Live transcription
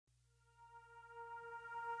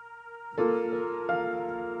I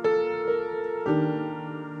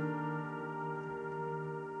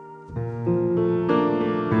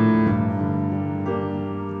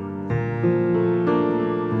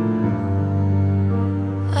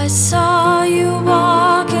saw you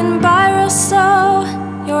walking by real slow.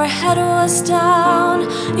 Your head was down,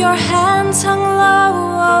 your hands hung low.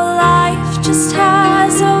 Oh, life just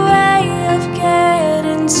has a way of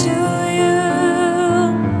getting to you.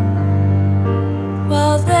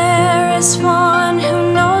 Well, there is one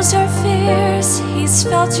who knows your fears. He's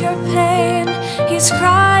felt your pain, he's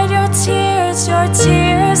cried your tears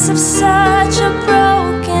of such a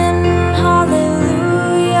broken hallelujah.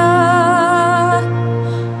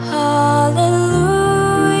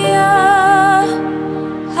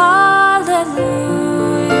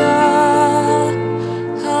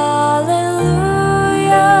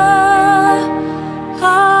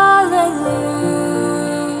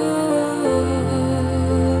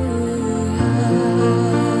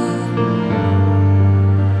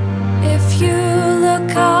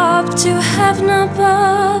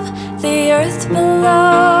 Above, the earth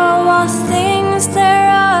below, all things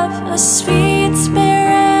thereof, a sweet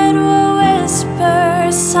spirit will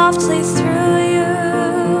whisper softly through you.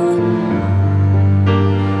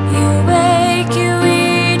 You wake, you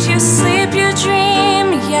eat, you sleep, you dream,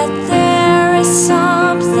 yet there is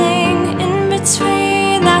something in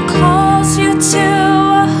between that calls you to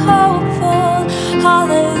a hopeful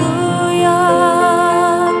hallelujah.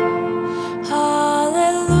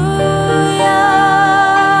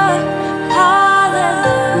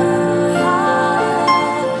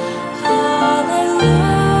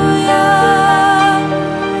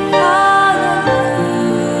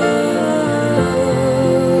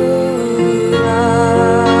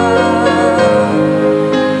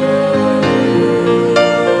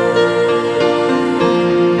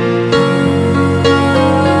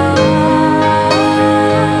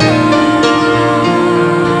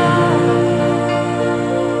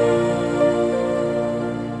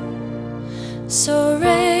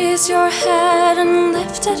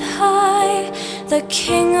 The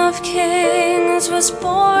King of Kings was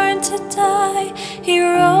born to die. He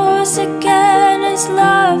rose again, his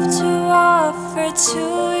love to offer to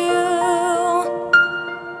you.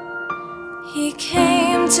 He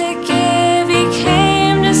came to give, he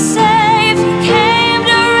came to save, he came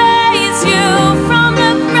to raise you from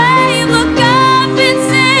the grave. Look up and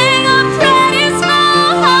sing a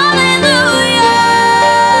praiseful hallelujah.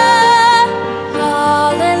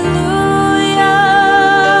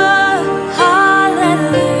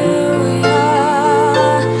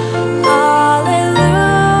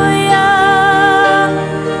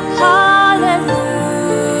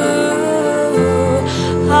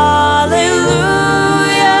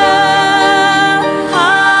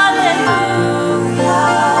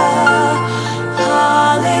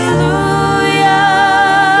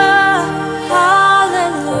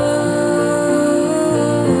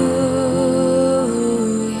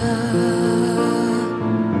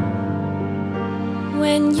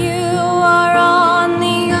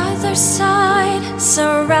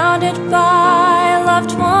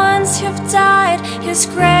 His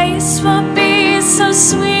grace will be so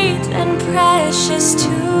sweet and precious to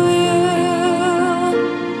you.